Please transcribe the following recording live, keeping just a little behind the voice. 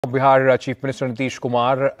Bihar Chief Minister Nitish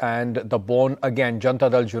Kumar and the born-again Janata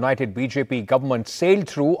Dal United BJP government sailed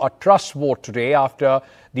through a trust vote today after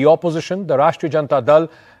the opposition, the Rashtriya Janata Dal,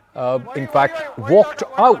 in fact, walked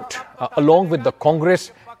out along with the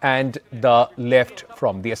Congress and the left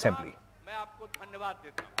from the assembly.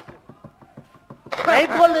 नहीं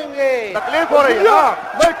बोलेंगे, तकलीफ हो रही है ना?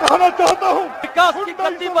 मैं कहना चाहता हूँ विकास की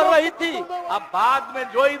गति बढ़ रही थी, अब बाद में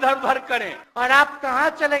जो इधर उधर करें। और आप कहाँ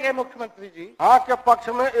चले गए मुख्यमंत्री जी? आपके पक्ष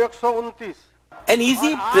में 129। An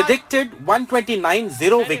easy predicted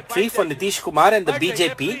 129-0 victory for Nitish Kumar and the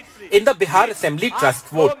BJP in the Bihar Assembly Trust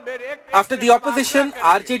vote. After the opposition,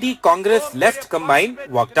 RJD, Congress, left combined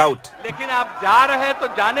walked out. लेकिन आप जा रहे हैं तो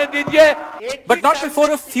जाने दीजिए। But not before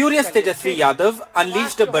a furious Tejashwi Yadav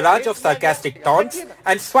unleashed a barrage of sarcastic taunts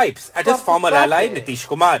and swipes at his former ally Nitish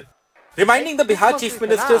Kumar. Reminding the Bihar Chief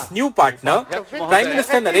Minister's new partner, Prime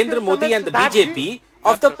Minister Narendra Modi and the BJP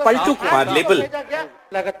of the Paltu Kumar label.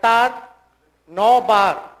 लगातार 9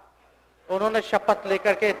 बार उन्होंने शपथ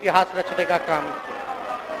लेकर के इतिहास रचने का काम किया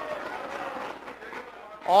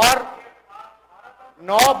और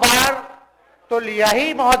 9 बार तो लिया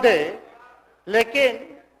ही महोदय, लेकिन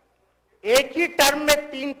एक ही टर्म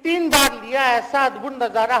में 3-3 बार लिया, ऐसा अद्भुत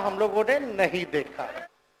नजारा हम लोगों ने नहीं देखा।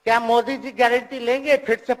 क्या मोदी जी गारंटी लेंगे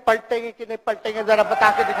फिर से पलटेंगे कि नहीं पलटेंगे, जरा बता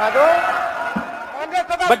के दिखा दो।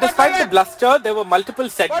 But despite the bluster, there were multiple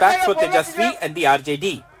setbacks for Tejashwi and the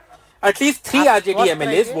RJD. At least 3 RJD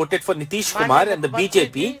MLAs voted for Nitish Kumar and the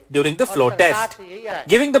BJP during the floor test,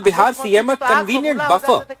 giving the Bihar CM a convenient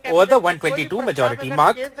buffer over the 122 majority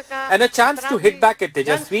mark and a chance to hit back at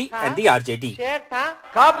Tejashwi and the RJD.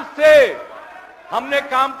 कब से हमने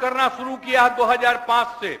काम करना शुरू किया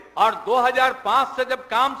 2005 से, और 2005 से जब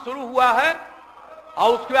काम शुरू हुआ है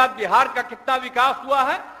और उसके बाद बिहार का कितना विकास हुआ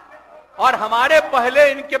है, और हमारे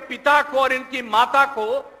पहले इनके पिता को और इनकी माता को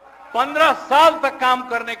 15 साल तक काम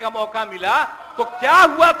करने का मौका मिला, तो क्या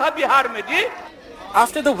हुआ था बिहार में जी?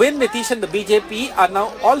 After the win, Nitish and the BJP are now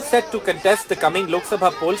all set to contest the coming Lok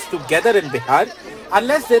Sabha polls together in Bihar,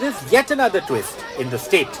 unless there is yet another twist in the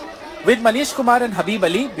state. With Manish Kumar and Habib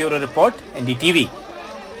Ali, Bureau Report, NDTV.